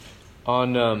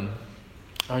On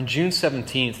June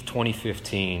 17th,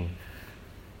 2015,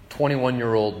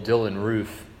 21-year-old Dylan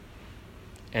Roof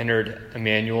entered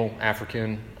Emmanuel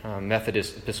African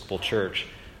Methodist Episcopal Church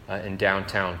in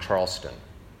downtown Charleston.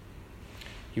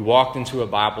 He walked into a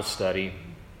Bible study,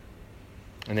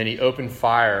 and then he opened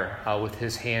fire with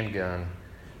his handgun,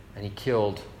 and he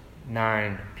killed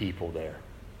 9 people there.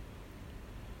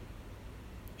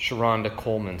 Sharonda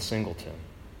Coleman Singleton,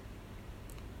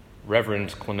 Reverend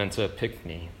Clementa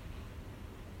Pickney,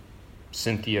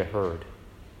 Cynthia Hurd,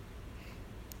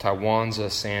 Tywanza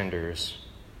Sanders,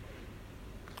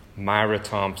 Myra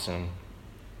Thompson,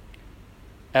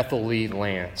 Ethel Lee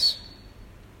Lance,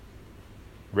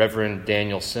 Reverend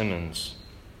Daniel Simmons,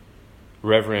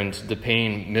 Reverend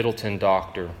DePayne Middleton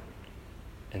Doctor,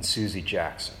 and Susie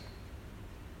Jackson.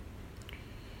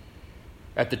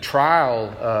 At the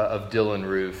trial of Dylan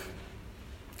Roof,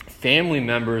 family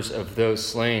members of those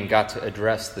slain got to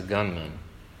address the gunman.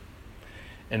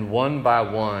 And one by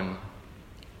one,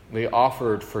 they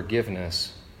offered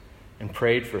forgiveness and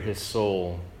prayed for his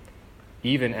soul,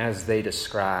 even as they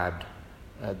described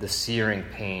the searing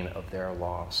pain of their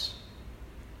loss.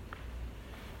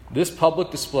 This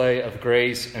public display of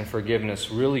grace and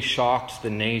forgiveness really shocked the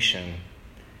nation,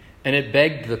 and it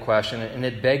begged the question, and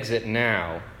it begs it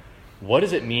now: what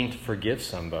does it mean to forgive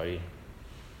somebody?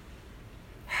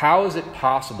 How is it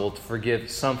possible to forgive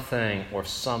something or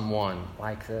someone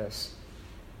like this?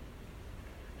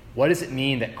 What does it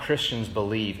mean that Christians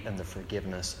believe in the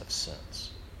forgiveness of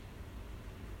sins?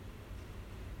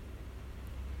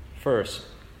 First,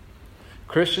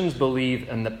 Christians believe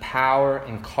in the power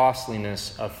and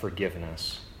costliness of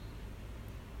forgiveness.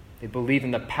 They believe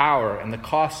in the power and the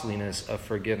costliness of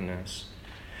forgiveness.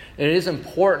 And it is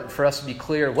important for us to be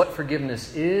clear what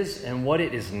forgiveness is and what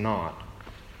it is not.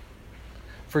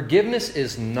 Forgiveness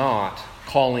is not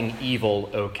calling evil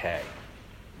okay.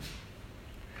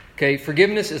 Okay,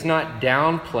 forgiveness is not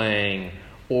downplaying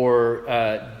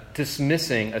or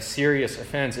dismissing a serious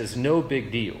offense as no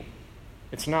big deal.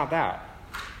 It's not that.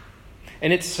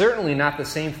 And it's certainly not the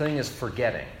same thing as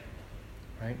forgetting,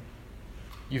 right?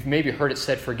 You've maybe heard it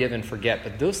said forgive and forget,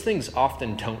 but those things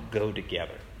often don't go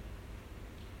together.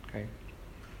 Okay?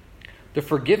 The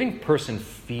forgiving person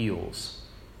feels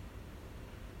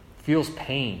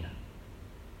pain.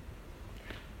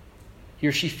 He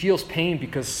or she feels pain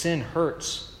because sin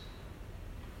hurts.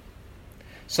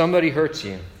 Somebody hurts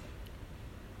you,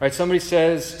 right? Somebody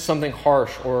says something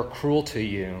harsh or cruel to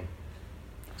you.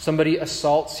 Somebody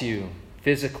assaults you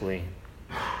physically.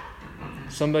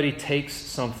 Somebody takes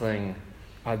something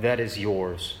that is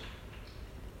yours.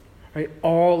 Right?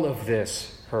 All of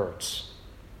this hurts.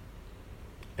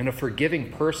 And a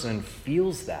forgiving person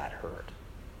feels that hurt.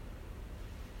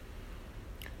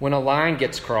 When a line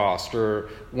gets crossed or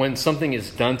when something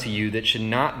is done to you that should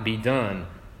not be done,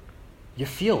 you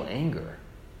feel anger.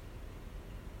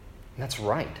 And that's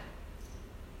right.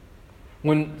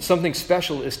 When something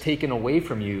special is taken away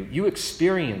from you, you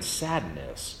experience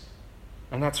sadness.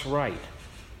 And that's right.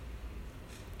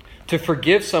 To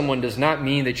forgive someone does not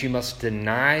mean that you must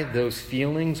deny those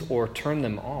feelings or turn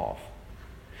them off.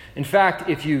 In fact,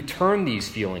 if you turn these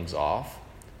feelings off,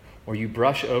 or you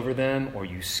brush over them, or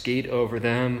you skate over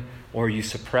them, or you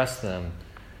suppress them,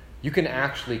 you can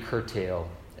actually curtail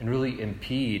and really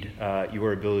impede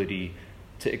your ability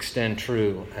to extend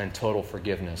true and total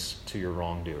forgiveness to your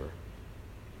wrongdoer.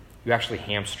 You actually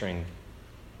hamstring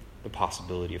the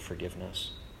possibility of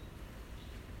forgiveness.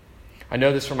 I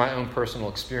know this from my own personal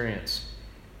experience.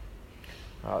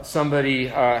 Somebody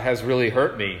has really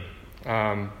hurt me,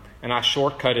 and I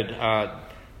shortcutted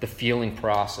the feeling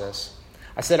process.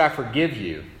 I said, I forgive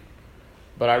you,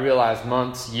 but I realized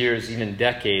months, years, even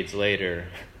decades later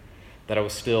that I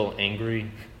was still angry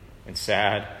and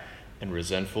sad and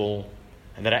resentful,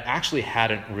 and that I actually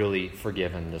hadn't really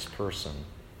forgiven this person.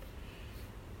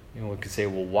 You know, we could say,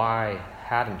 well, why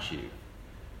hadn't you?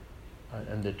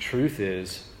 And the truth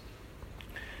is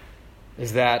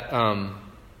that I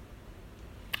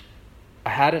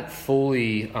hadn't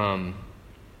fully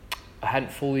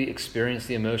experienced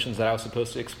the emotions that I was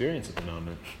supposed to experience at the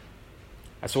moment.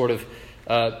 I sort of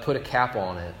put a cap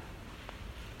on it.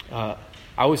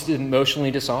 I was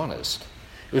emotionally dishonest.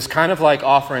 It was kind of like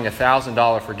offering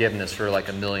 $1,000 forgiveness for like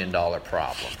 $1 million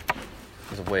problem.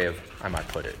 Is a way of I might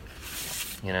put it.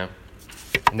 You know?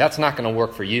 And that's not going to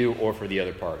work for you or for the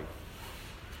other party.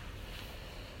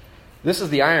 This is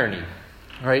the irony,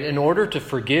 right? In order to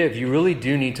forgive, you really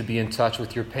do need to be in touch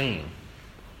with your pain.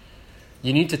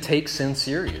 You need to take sin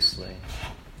seriously.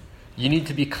 You need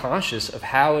to be conscious of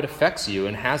how it affects you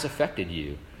and has affected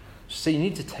you. So you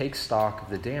need to take stock of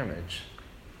the damage.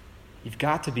 You've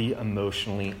got to be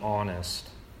emotionally honest.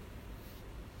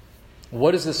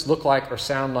 What does this look like or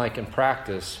sound like in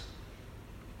practice?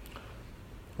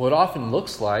 Well, it often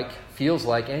looks like, feels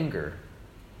like anger.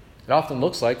 It often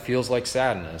looks like, feels like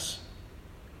sadness.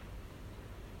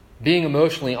 Being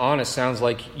emotionally honest sounds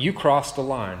like you crossed a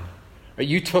line, or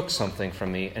you took something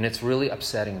from me and it's really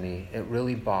upsetting me. It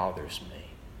really bothers me.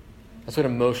 That's what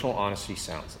emotional honesty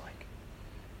sounds like.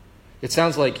 It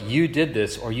sounds like you did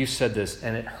this or you said this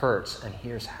and it hurts, and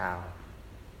here's how.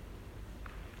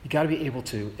 You got to be able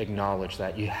to acknowledge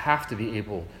that. You have to be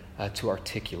able to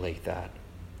articulate that.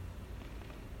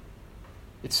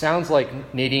 It sounds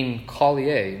like Nadine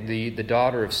Collier, the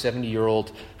daughter of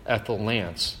 70-year-old Ethel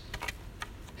Lance,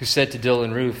 who said to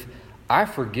Dylan Roof, "I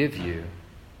forgive you.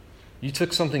 You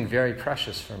took something very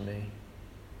precious from me.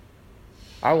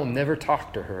 I will never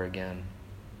talk to her again.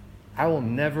 I will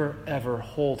never, ever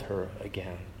hold her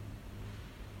again.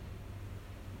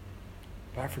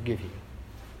 But I forgive you."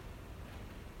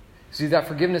 See, that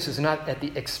forgiveness is not at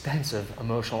the expense of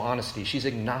emotional honesty. She's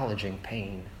acknowledging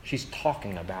pain. She's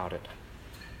talking about it.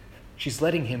 She's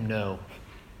letting him know.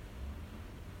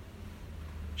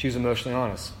 She was emotionally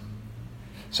honest.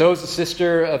 So is the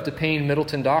sister of DePayne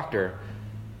Middleton doctor.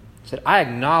 Said, "I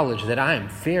acknowledge that I am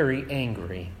very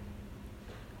angry.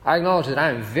 I acknowledge that I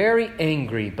am very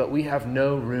angry, but we have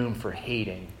no room for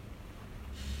hating.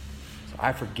 So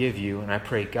I forgive you, and I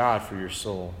pray God for your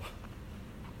soul."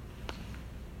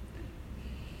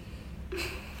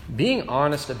 Being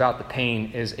honest about the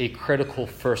pain is a critical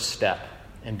first step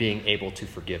in being able to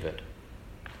forgive it.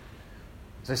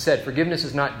 As I said, forgiveness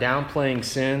is not downplaying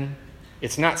sin.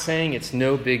 It's not saying it's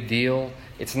no big deal.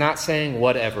 It's not saying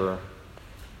whatever.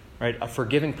 Right? A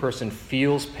forgiving person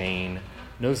feels pain,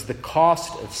 knows the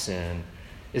cost of sin,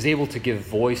 is able to give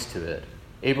voice to it,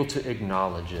 able to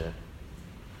acknowledge it,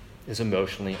 is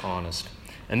emotionally honest.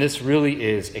 And this really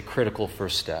is a critical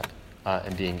first step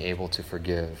in being able to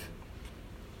forgive.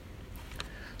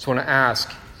 So I want to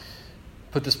ask,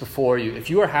 put this before you.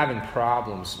 If you are having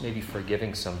problems maybe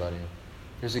forgiving somebody,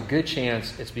 there's a good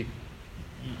chance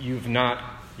you're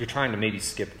trying to maybe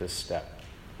skip this step.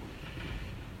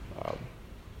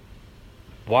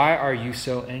 Why are you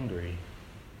so angry?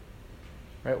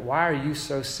 Right? Why are you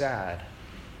so sad?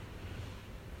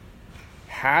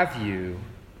 Have you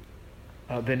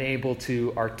been able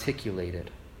to articulate it?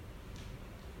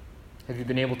 Have you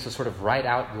been able to sort of write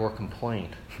out your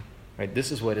complaint? Right?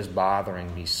 This is what is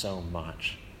bothering me so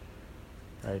much.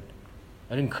 Right?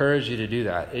 I'd encourage you to do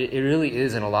that. It really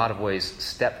is, in a lot of ways,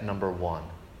 step number one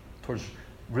towards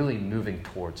really moving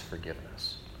towards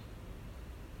forgiveness.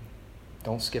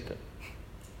 Don't skip it.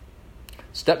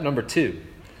 Step number two.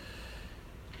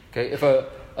 Okay, if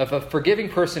a forgiving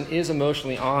person is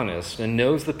emotionally honest and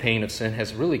knows the pain of sin,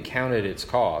 has really counted its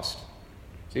cost,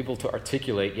 is able to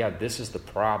articulate, yeah, this is the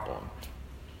problem.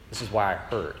 This is why I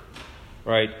hurt.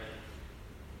 Right?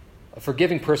 A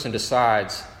forgiving person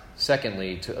decides,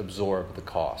 secondly, to absorb the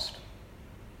cost.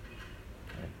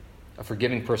 Right? A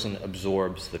forgiving person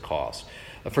absorbs the cost.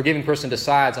 A forgiving person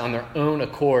decides on their own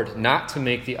accord not to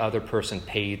make the other person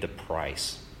pay the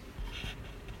price.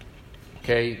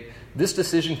 Okay? This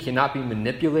decision cannot be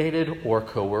manipulated or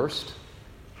coerced.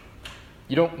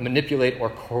 You don't manipulate or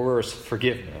coerce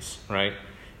forgiveness, right?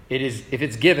 If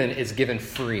it's given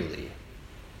freely.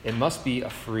 It must be a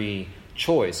free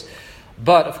choice.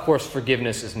 But, of course,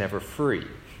 forgiveness is never free.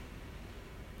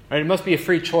 Right? It must be a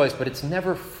free choice, but it's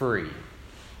never free.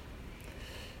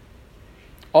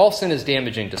 All sin is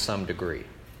damaging to some degree.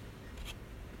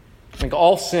 I think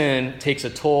all sin takes a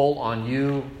toll on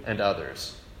you and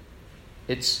others.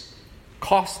 It's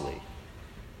costly.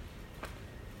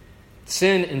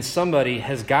 Sin in somebody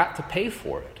has got to pay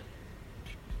for it.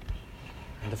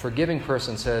 And the forgiving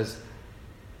person says,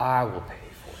 I will pay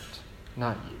for it,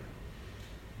 not you.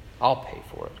 I'll pay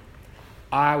for it.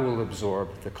 I will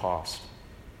absorb the cost.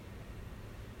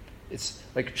 It's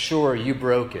like, sure, you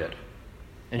broke it.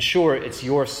 And sure, it's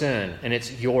your sin and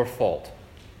it's your fault.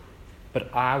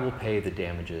 But I will pay the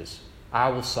damages. I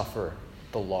will suffer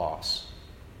the loss.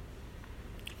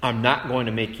 I'm not going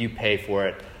to make you pay for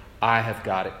it. I have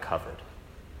got it covered.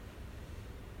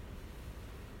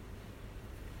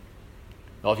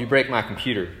 Well, if you break my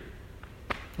computer,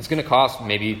 it's going to cost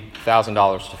maybe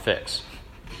 $1,000 to fix.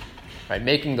 Right?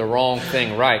 Making the wrong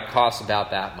thing right costs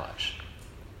about that much.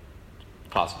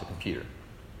 Cost of the computer.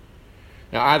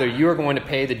 Now, either you are going to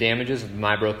pay the damages of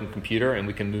my broken computer and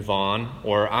we can move on,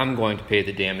 or I'm going to pay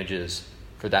the damages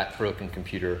for that broken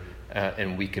computer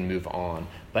and we can move on.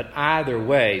 But either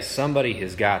way, somebody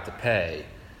has got to pay.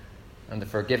 And the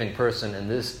forgiving person in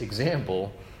this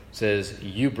example says,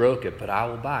 you broke it, but I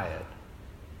will buy it.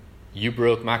 You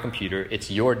broke my computer. It's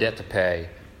your debt to pay,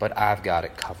 but I've got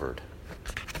it covered.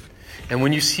 And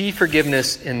when you see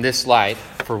forgiveness in this light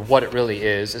for what it really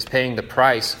is paying the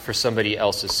price for somebody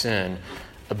else's sin,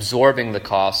 absorbing the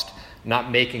cost, not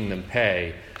making them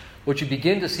pay, what you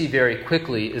begin to see very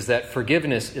quickly is that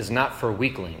forgiveness is not for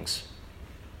weaklings.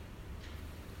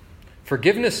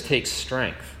 Forgiveness takes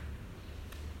strength.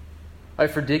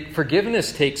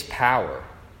 Forgiveness takes power.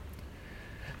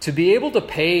 To be able to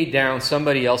pay down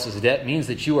somebody else's debt means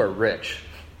that you are rich.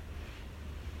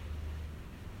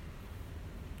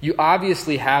 You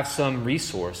obviously have some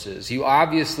resources. You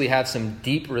obviously have some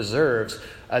deep reserves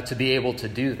to be able to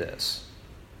do this.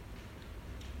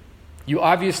 You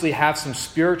obviously have some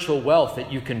spiritual wealth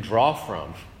that you can draw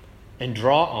from and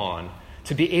draw on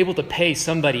to be able to pay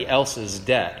somebody else's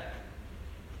debt.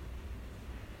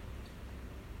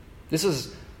 This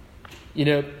is,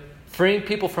 freeing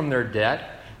people from their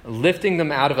debt, lifting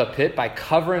them out of a pit by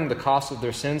covering the cost of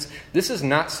their sins. This is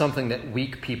not something that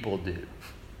weak people do.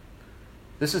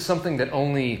 This is something that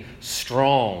only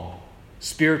strong,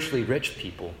 spiritually rich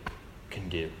people can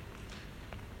do.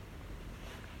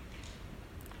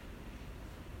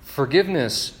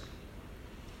 Forgiveness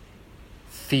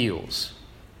feels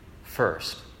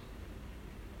first,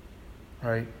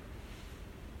 right?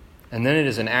 And then it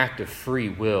is an act of free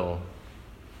will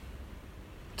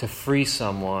to free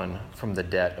someone from the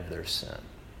debt of their sin,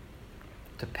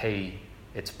 to pay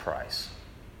its price,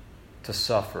 to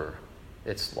suffer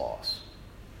its loss,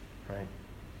 right?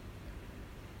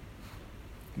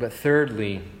 But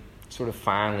thirdly, sort of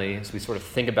finally, as we sort of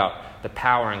think about the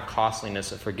power and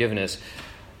costliness of forgiveness,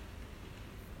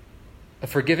 a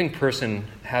forgiving person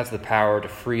has the power to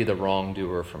free the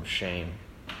wrongdoer from shame.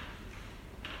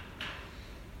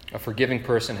 A forgiving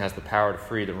person has the power to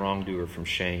free the wrongdoer from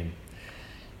shame.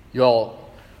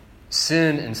 Y'all,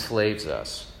 sin enslaves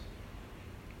us.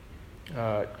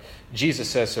 Jesus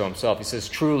says so himself. He says,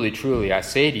 "Truly, truly, I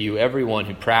say to you, everyone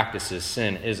who practices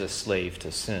sin is a slave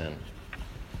to sin."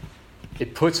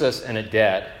 It puts us in a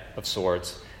debt of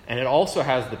sorts, and it also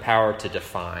has the power to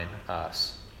define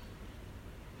us.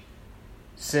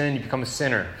 Sin, you become a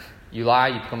sinner. You lie,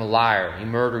 you become a liar. You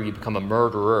murder, you become a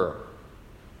murderer.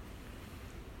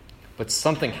 But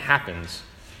something happens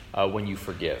when you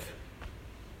forgive.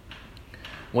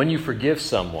 When you forgive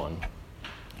someone,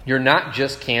 you're not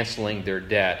just canceling their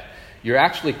debt. You're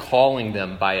actually calling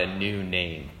them by a new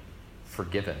name,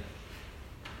 forgiven.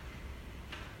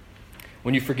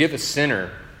 When you forgive a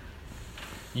sinner,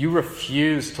 you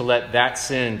refuse to let that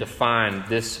sin define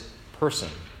this person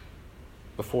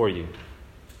before you.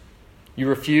 You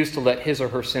refuse to let his or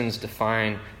her sins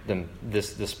define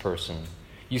this person.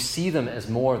 You see them as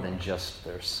more than just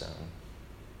their sin.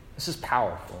 This is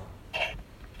powerful.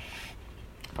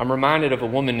 I'm reminded of a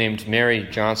woman named Mary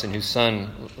Johnson, whose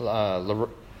son,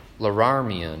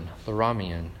 Laramian,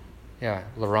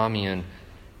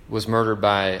 was murdered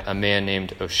by a man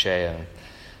named O'Shea.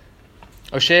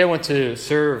 O'Shea went to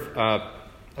serve a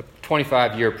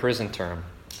 25-year prison term.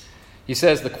 He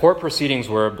says, "The court proceedings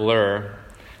were a blur.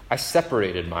 I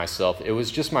separated myself. It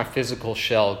was just my physical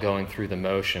shell going through the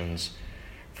motions.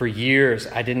 For years,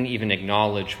 I didn't even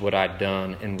acknowledge what I'd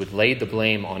done and would lay the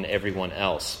blame on everyone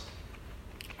else.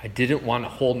 I didn't want to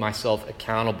hold myself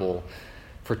accountable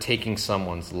for taking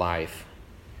someone's life.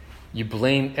 You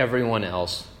blame everyone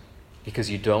else because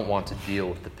you don't want to deal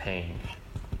with the pain."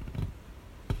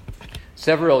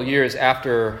 Several years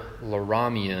after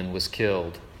Laramian was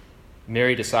killed,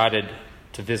 Mary decided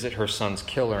to visit her son's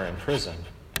killer in prison.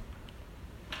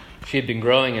 She had been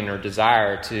growing in her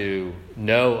desire to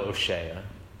know O'Shea,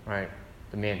 right,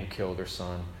 the man who killed her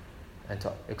son, and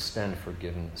to extend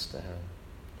forgiveness to him.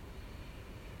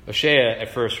 O'Shea at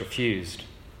first refused.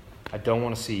 "I don't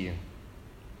want to see you.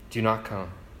 Do not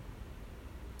come."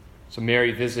 So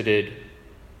Mary visited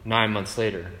 9 months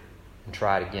later and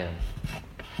tried again.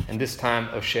 And this time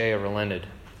O'Shea relented,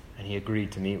 and he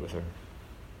agreed to meet with her.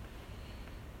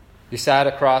 They sat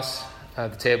across the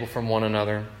table from one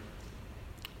another.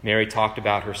 Mary talked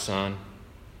about her son,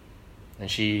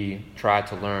 and she tried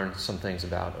to learn some things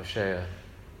about O'Shea.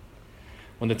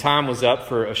 When the time was up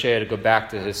for O'Shea to go back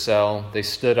to his cell, they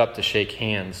stood up to shake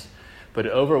hands. But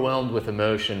overwhelmed with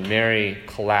emotion, Mary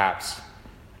collapsed,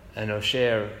 and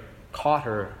O'Shea caught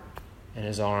her in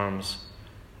his arms,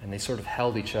 and they sort of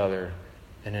held each other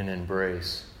in an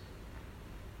embrace.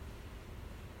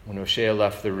 When O'Shea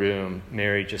left the room,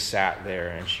 Mary just sat there,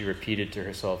 and she repeated to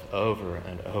herself over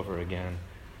and over again,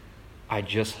 "I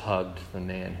just hugged the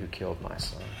man who killed my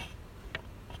son.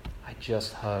 I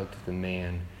just hugged the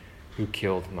man who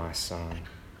killed my son."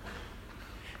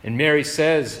 And Mary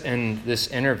says in this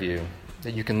interview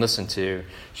that you can listen to.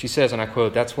 She says, and I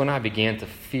quote, "That's when I began to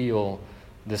feel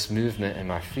this movement in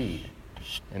my feet.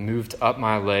 It moved up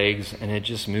my legs and it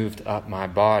just moved up my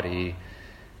body.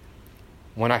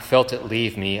 When I felt it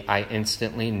leave me, I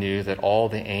instantly knew that all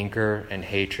the anger and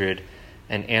hatred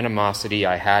and animosity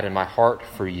I had in my heart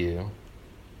for you,"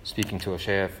 speaking to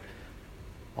Oshea,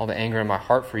 "all the anger in my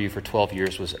heart for you for 12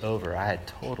 years was over. I had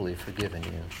totally forgiven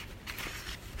you."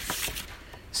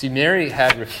 See, Mary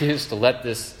had refused to let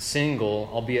this single,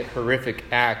 albeit horrific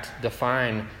act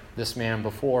define this man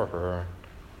before her.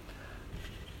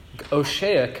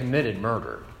 Oshea committed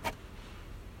murder,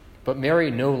 but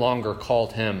Mary no longer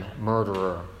called him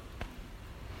murderer.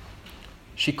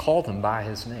 She called him by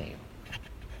his name,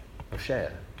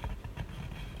 Oshea.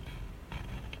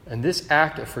 And this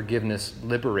act of forgiveness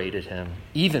liberated him,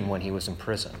 even when he was in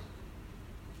prison.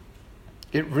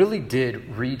 It really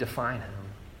did redefine him.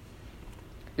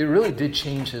 It really did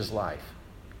change his life.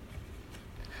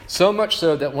 So much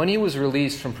so that when he was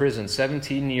released from prison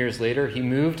 17 years later, he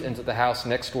moved into the house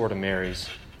next door to Mary's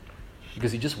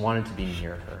because he just wanted to be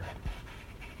near her.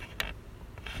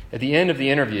 At the end of the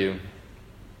interview,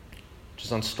 which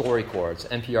is on StoryCorps, it's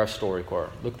NPR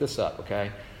StoryCorps. Look this up,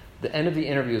 okay? The end of the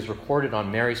interview is recorded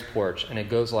on Mary's porch, and it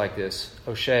goes like this: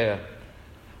 "Oshea,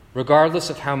 regardless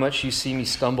of how much you see me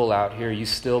stumble out here, you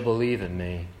still believe in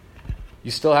me. You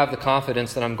still have the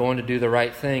confidence that I'm going to do the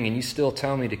right thing, and you still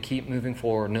tell me to keep moving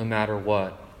forward no matter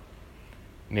what.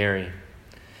 Mary,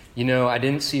 you know, I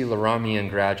didn't see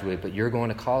Laramian graduate, but you're going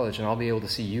to college, and I'll be able to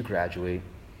see you graduate.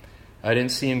 I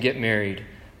didn't see him get married,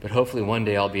 but hopefully one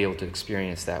day I'll be able to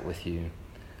experience that with you.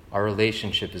 Our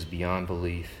relationship is beyond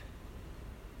belief.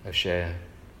 Oshea,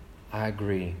 I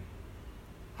agree.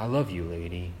 I love you,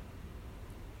 lady.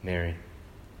 Mary,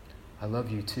 I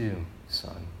love you too,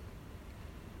 son."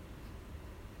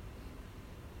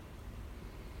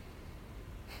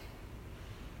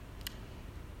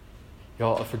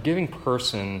 Y'all, a forgiving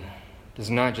person does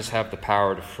not just have the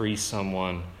power to free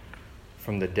someone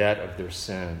from the debt of their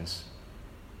sins,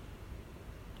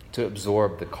 to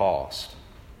absorb the cost.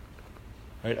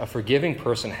 Right? A forgiving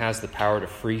person has the power to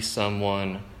free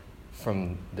someone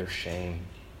from their shame,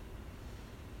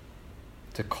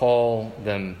 to call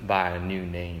them by a new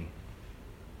name,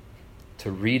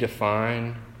 to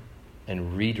redefine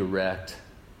and redirect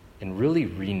and really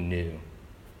renew.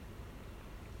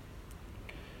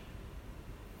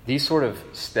 These sort of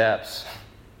steps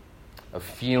of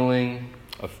feeling,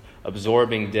 of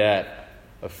absorbing debt,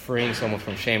 of freeing someone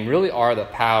from shame really are the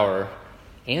power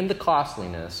and the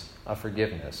costliness of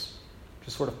forgiveness.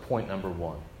 Just sort of point number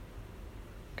one.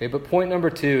 Okay, but point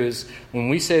number two is when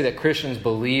we say that Christians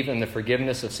believe in the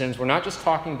forgiveness of sins, we're not just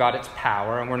talking about its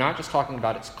power and we're not just talking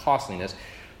about its costliness.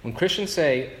 When Christians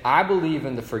say, "I believe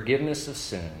in the forgiveness of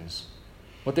sins,"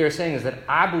 what they're saying is that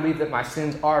I believe that my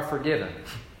sins are forgiven.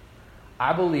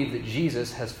 I believe that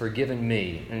Jesus has forgiven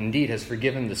me, and indeed has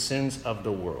forgiven the sins of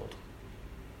the world.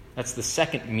 That's the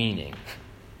second meaning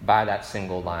by that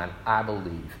single line. I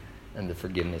believe in the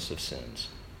forgiveness of sins.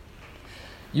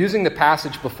 Using the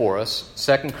passage before us,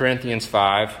 2 Corinthians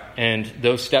 5, and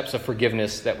those steps of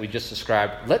forgiveness that we just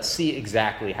described, let's see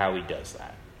exactly how he does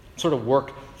that. Sort of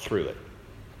work through it.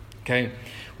 Okay?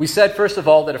 We said, first of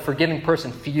all, that a forgiving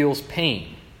person feels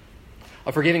pain.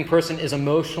 A forgiving person is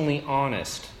emotionally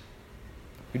honest,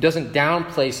 who doesn't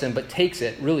downplay sin but takes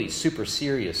it really super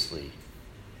seriously.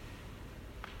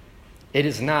 It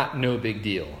is not no big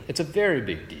deal. It's a very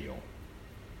big deal.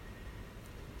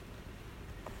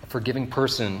 A forgiving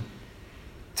person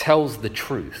tells the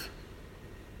truth,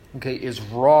 okay, is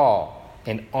raw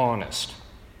and honest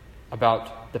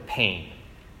about the pain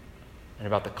and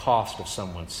about the cost of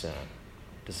someone's sin.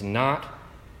 Does not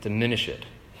diminish it,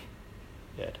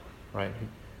 right?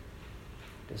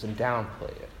 Doesn't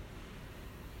downplay it.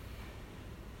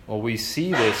 Well, we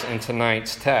see this in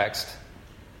tonight's text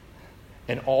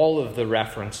and all of the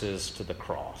references to the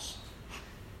cross.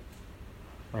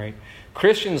 Right?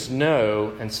 Christians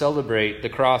know and celebrate the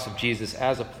cross of Jesus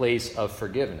as a place of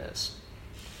forgiveness.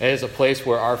 It is a place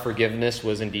where our forgiveness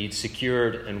was indeed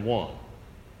secured and won.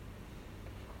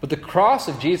 But the cross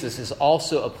of Jesus is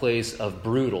also a place of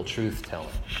brutal truth-telling,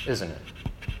 isn't it?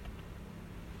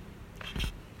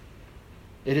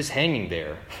 It is hanging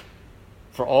there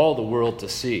for all the world to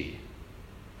see.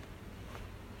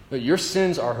 But your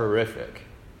sins are horrific.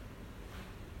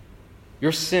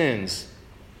 Your sins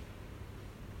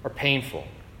are painful.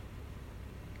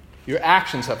 Your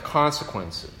actions have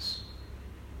consequences.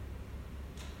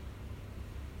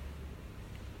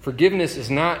 Forgiveness is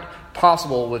not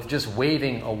possible with just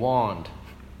waving a wand.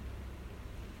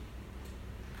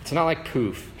 It's not like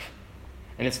poof.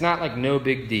 And it's not like no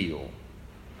big deal.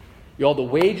 Y'all, the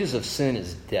wages of sin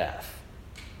is death.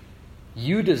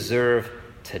 You deserve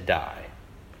to die.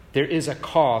 There is a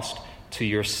cost to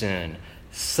your sin.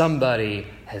 Somebody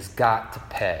has got to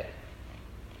pay.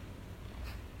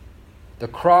 The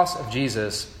cross of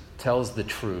Jesus tells the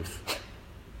truth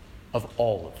of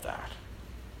all of that.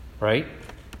 Right?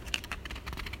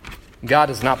 God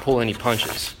does not pull any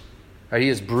punches. Right? He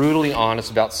is brutally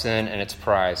honest about sin and its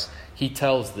price. He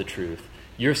tells the truth.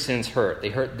 Your sins hurt. They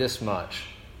hurt this much.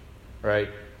 Right?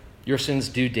 Your sins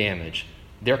do damage.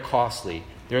 They're costly.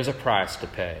 There's a price to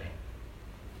pay.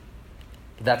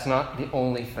 But that's not the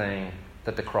only thing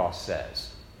that the cross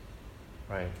says.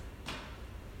 Right?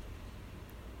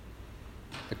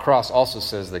 The cross also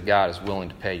says that God is willing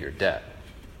to pay your debt.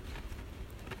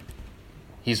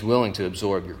 He's willing to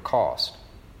absorb your cost.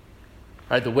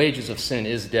 Right? The wages of sin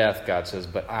is death, God says,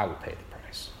 but I will pay the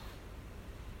price.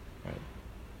 Right?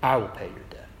 I will pay your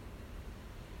debt.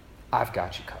 I've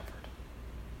got you covered.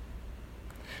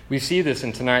 We see this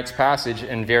in tonight's passage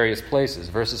in various places,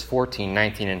 verses 14,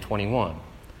 19, and 21. It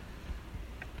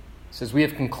says, we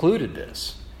have concluded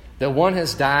this, that one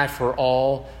has died for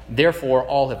all, therefore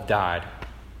all have died.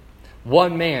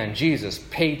 One man, Jesus,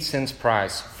 paid sin's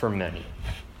price for many.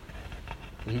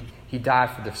 He died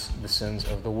for the sins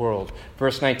of the world.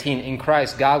 Verse 19, in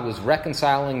Christ, God was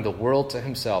reconciling the world to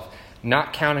himself,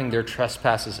 not counting their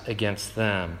trespasses against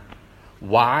them.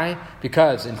 Why?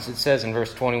 Because, as it says in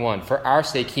verse 21, for our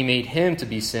sake he made him to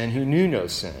be sin who knew no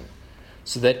sin,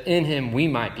 so that in him we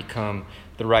might become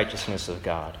the righteousness of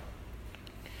God.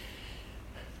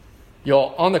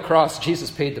 Y'all, on the cross, Jesus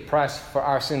paid the price for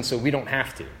our sins so we don't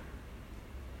have to.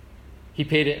 He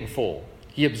paid it in full.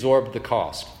 He absorbed the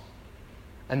cost.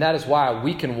 And that is why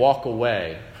we can walk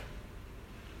away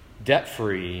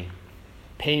debt-free,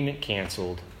 payment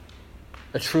canceled,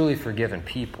 a truly forgiven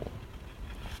people,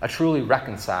 a truly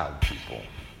reconciled people.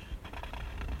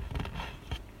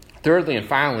 Thirdly and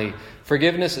finally,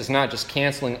 forgiveness is not just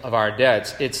canceling of our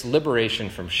debts, it's liberation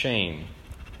from shame.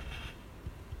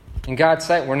 In God's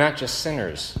sight, we're not just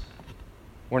sinners.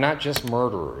 We're not just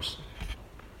murderers.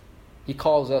 He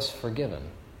calls us forgiven.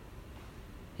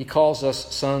 He calls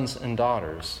us sons and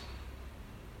daughters.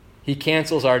 He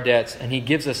cancels our debts and he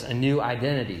gives us a new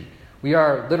identity. We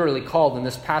are literally called in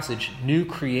this passage new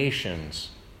creations,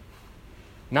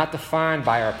 not defined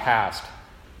by our past,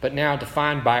 but now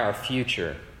defined by our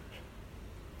future.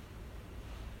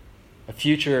 A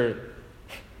future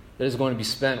that is going to be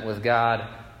spent with God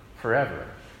forever,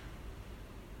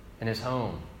 in his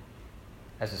home,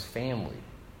 as his family.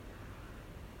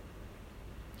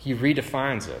 He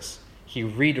redefines us. He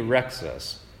redirects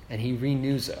us, and he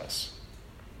renews us.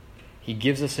 He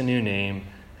gives us a new name,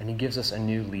 and he gives us a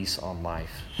new lease on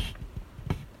life.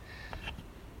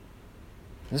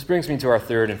 This brings me to our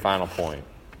third and final point.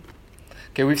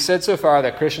 Okay, we've said so far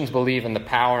that Christians believe in the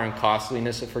power and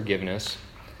costliness of forgiveness.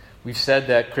 We've said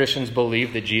that Christians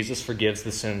believe that Jesus forgives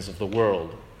the sins of the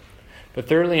world. But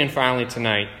thirdly and finally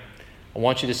tonight, I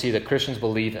want you to see that Christians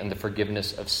believe in the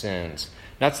forgiveness of sins,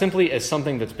 not simply as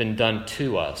something that's been done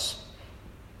to us,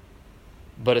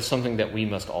 but as something that we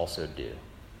must also do.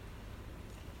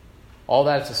 All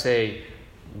that is to say,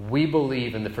 we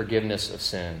believe in the forgiveness of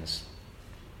sins.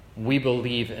 We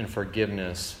believe in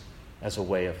forgiveness as a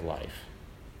way of life.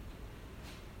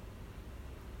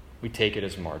 We take it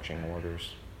as marching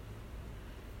orders.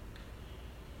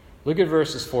 Look at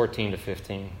verses 14 to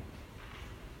 15.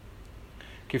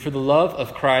 Okay, for the love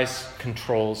of Christ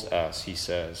controls us, he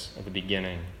says at the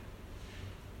beginning.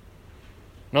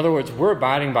 In other words, we're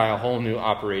abiding by a whole new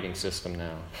operating system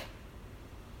now.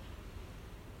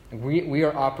 We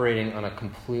are operating on a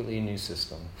completely new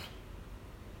system.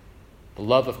 The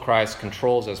love of Christ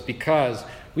controls us because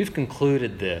we've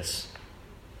concluded this.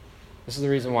 This is the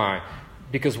reason why.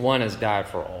 Because one has died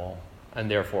for all, and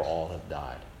therefore all have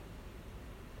died.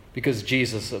 Because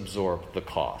Jesus absorbed the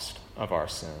cost of our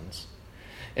sins.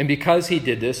 And because he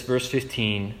did this, verse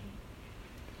 15,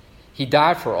 he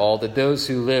died for all, that those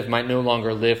who live might no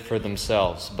longer live for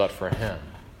themselves, but for him.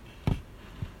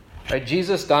 Right?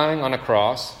 Jesus dying on a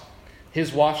cross,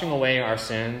 his washing away our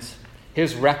sins,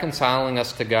 his reconciling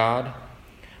us to God,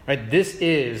 right? This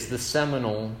is the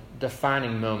seminal,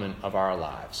 defining moment of our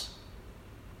lives.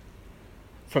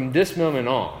 From this moment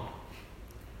on,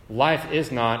 life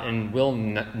is not and will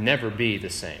never be the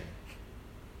same.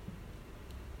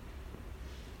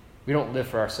 We don't live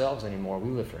for ourselves anymore.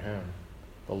 We live for him.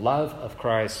 The love of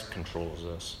Christ controls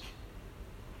us.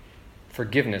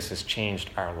 Forgiveness has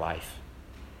changed our life.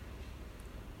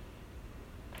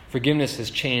 Forgiveness has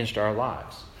changed our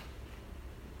lives.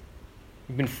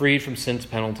 We've been freed from sin's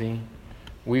penalty.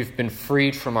 We've been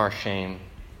freed from our shame.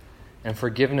 and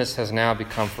forgiveness has now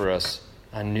become for us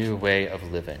a new way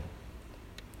of living.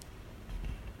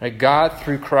 Right? God,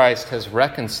 through Christ, has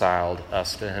reconciled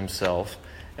us to himself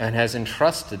and has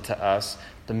entrusted to us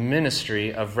the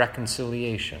ministry of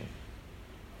reconciliation.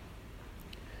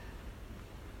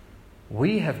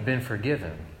 We have been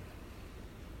forgiven,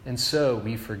 and so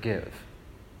we forgive.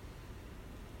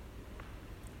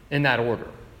 In that order.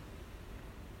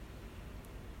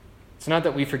 It's not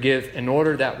that we forgive in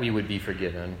order that we would be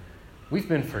forgiven. We've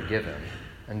been forgiven,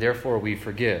 and therefore we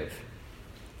forgive.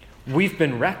 We've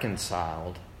been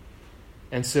reconciled,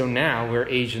 and so now we're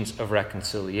agents of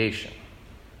reconciliation.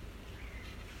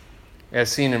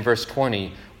 As seen in verse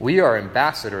 20, we are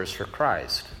ambassadors for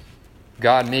Christ,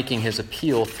 God making his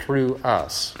appeal through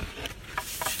us.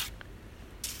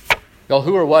 Well,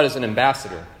 who or what is an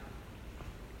ambassador?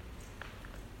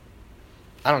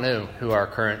 I don't know who our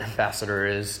current ambassador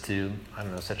is to,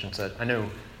 such and such. I know,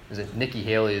 Nikki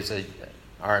Haley is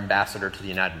our ambassador to the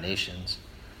United Nations,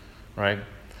 right?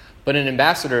 But an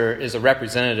ambassador is a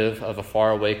representative of a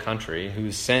faraway country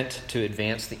who's sent to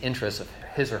advance the interests of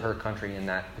his or her country in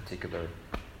that particular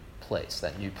place,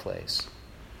 that new place.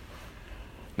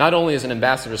 Not only is an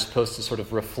ambassador supposed to sort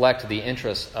of reflect the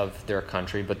interests of their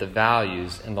country, but the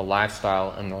values and the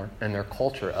lifestyle and their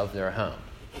culture of their home.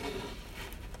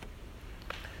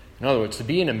 In other words, to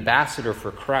be an ambassador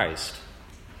for Christ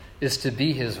is to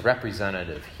be his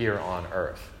representative here on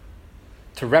earth.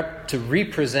 To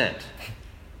represent,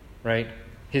 right,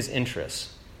 his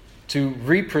interests. To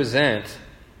represent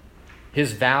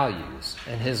his values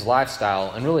and his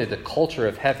lifestyle and really the culture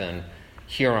of heaven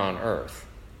here on earth.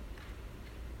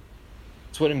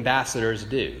 It's what ambassadors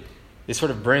do. They sort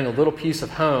of bring a little piece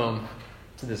of home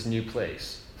to this new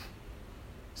place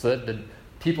so that the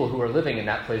people who are living in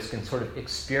that place can sort of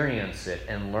experience it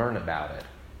and learn about it,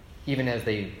 even as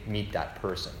they meet that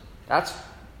person. That's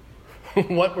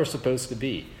what we're supposed to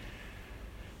be.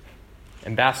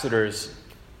 Ambassadors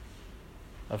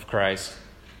of Christ,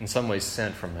 in some ways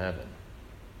sent from heaven.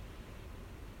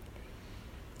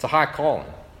 It's a high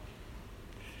calling.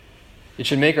 It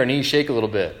should make our knees shake a little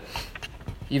bit,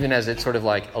 even as it sort of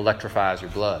like electrifies your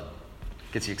blood,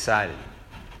 gets you excited.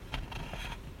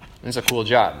 And it's a cool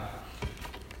job.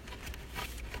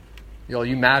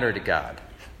 You matter to God.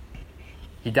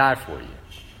 He died for you.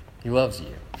 He loves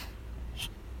you.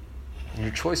 And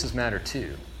your choices matter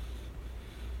too.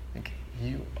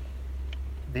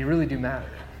 They really do matter.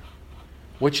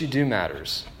 What you do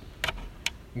matters.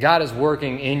 God is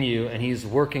working in you, and he's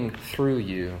working through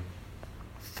you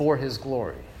for his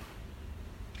glory.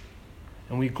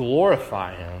 And we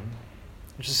glorify him,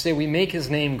 which is to say we make his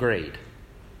name great.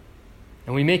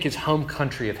 And we make his home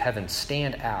country of heaven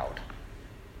stand out.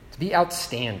 To be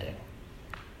outstanding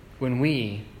when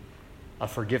we, a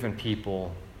forgiven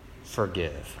people,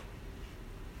 forgive.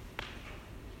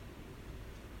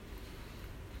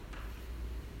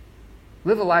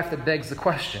 Live a life that begs the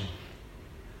question,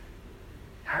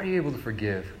 how are you able to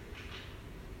forgive?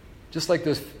 Just like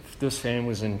those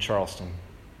families in Charleston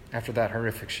after that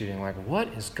horrific shooting, like what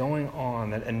is going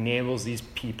on that enables these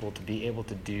people to be able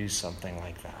to do something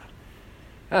like that?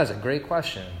 That is a great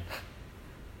question.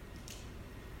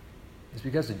 It's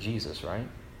because of Jesus, right?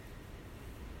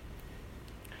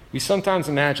 We sometimes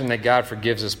imagine that God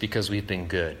forgives us because we've been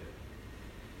good.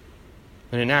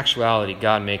 But in actuality,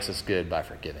 God makes us good by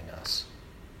forgiving us.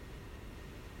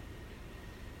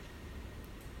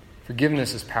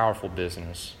 Forgiveness is powerful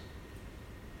business.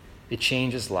 It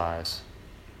changes lives,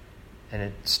 and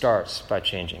it starts by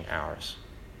changing ours.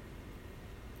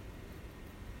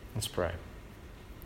 Let's pray.